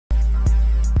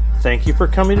Thank you for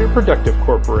coming to Productive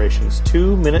Corporation's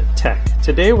 2-Minute Tech.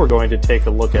 Today we're going to take a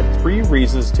look at 3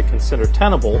 reasons to consider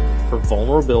Tenable for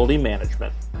vulnerability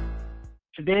management.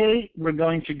 Today we're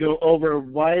going to go over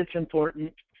why it's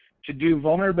important to do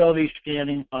vulnerability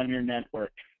scanning on your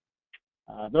network.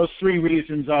 Those 3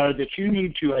 reasons are that you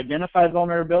need to identify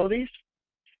vulnerabilities,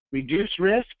 reduce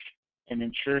risk, and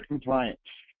ensure compliance.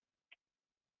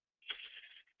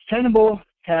 Tenable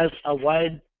has a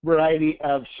wide variety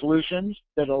of solutions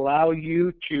that allow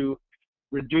you to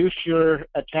reduce your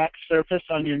attack surface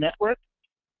on your network,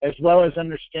 as well as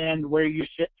understand where you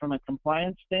sit from a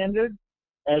compliance standard,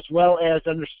 as well as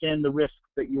understand the risks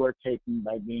that you are taking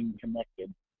by being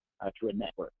connected to a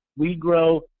network. We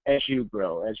grow as you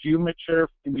grow. As you mature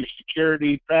in your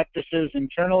security practices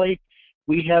internally,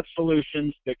 we have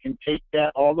solutions that can take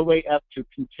that all the way up to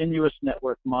continuous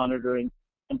network monitoring,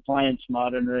 compliance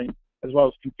monitoring, as well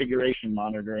as configuration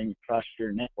monitoring across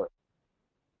your network.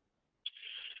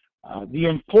 The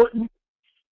important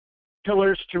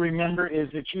pillars to remember is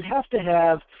that you have to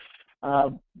have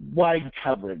wide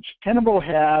coverage. Tenable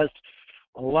has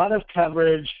a lot of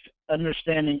coverage,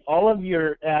 understanding all of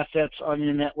your assets on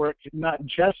your network, not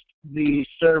just the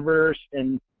servers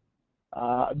and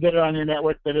that are on your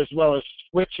network, but as well as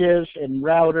switches and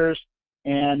routers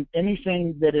and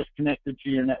anything that is connected to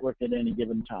your network at any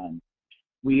given time.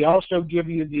 We also give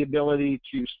you the ability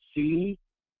to see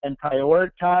and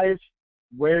prioritize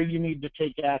where you need to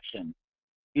take action,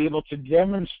 be able to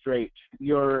demonstrate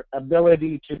your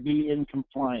ability to be in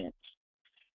compliance,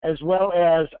 as well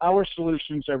as our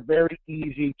solutions are very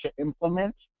easy to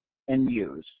implement and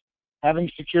use.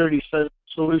 Having security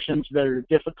solutions that are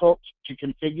difficult to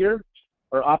configure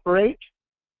or operate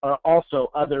are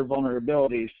also other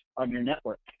vulnerabilities on your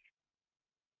network.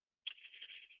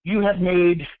 You have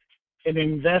made an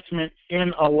investment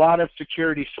in a lot of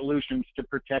security solutions to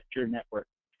protect your network.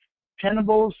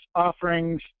 Tenable's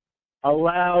offerings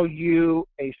allow you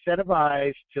a set of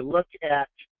eyes to look at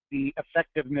the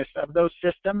effectiveness of those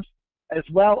systems, as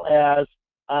well as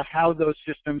how those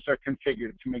systems are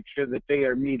configured to make sure that they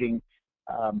are meeting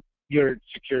your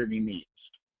security needs.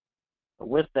 So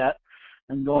with that,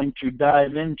 I'm going to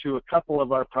dive into a couple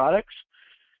of our products.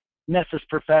 Nessus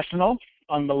Professional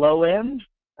on the low end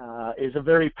is a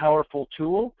very powerful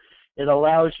tool. It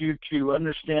allows you to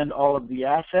understand all of the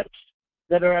assets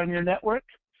that are on your network,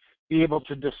 be able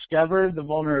to discover the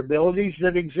vulnerabilities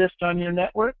that exist on your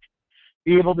network,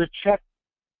 be able to check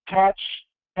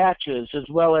patches as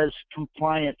well as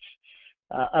compliance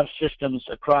of systems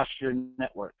across your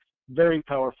network. Very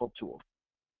powerful tool.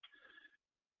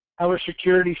 Our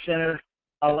Security Center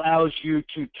allows you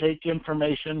to take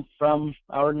information from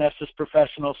our Nessus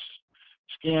Professional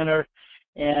scanner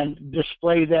and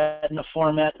display that in a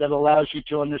format that allows you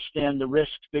to understand the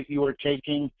risks that you are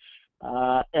taking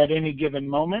at any given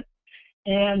moment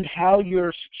and how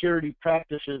your security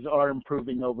practices are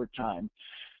improving over time.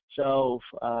 So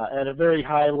at a very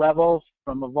high level,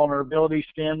 from a vulnerability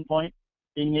standpoint,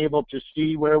 being able to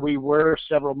see where we were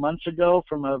several months ago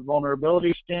from a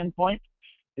vulnerability standpoint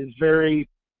is very,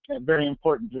 very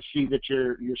important to see that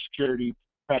your security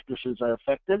practices are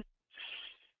effective.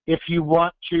 If you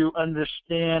want to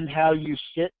understand how you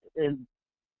sit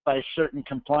by certain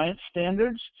compliance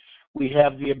standards, we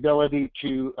have the ability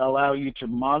to allow you to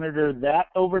monitor that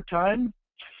over time.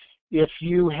 If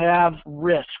you have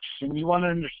risks and you want to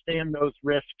understand those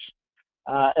risks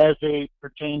as they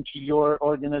pertain to your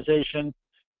organization,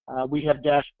 we have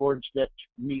dashboards that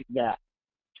meet that.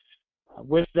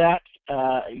 With that,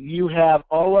 you have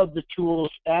all of the tools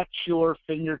at your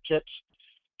fingertips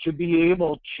to be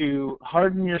able to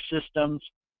harden your systems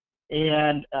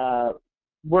and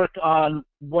work on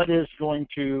what is going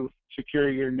to secure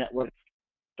your network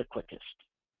the quickest.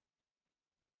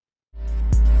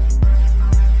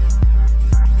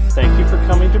 Thank you for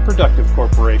coming to Productive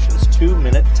Corporation's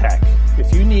 2-Minute Tech.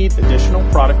 If you need additional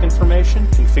product information,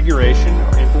 configuration,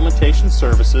 or implementation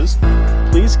services,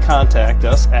 please contact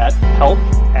us at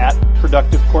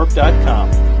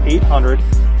help@productivecorp.com,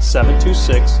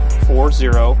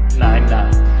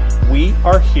 800-726-4099. We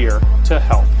are here to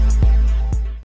help.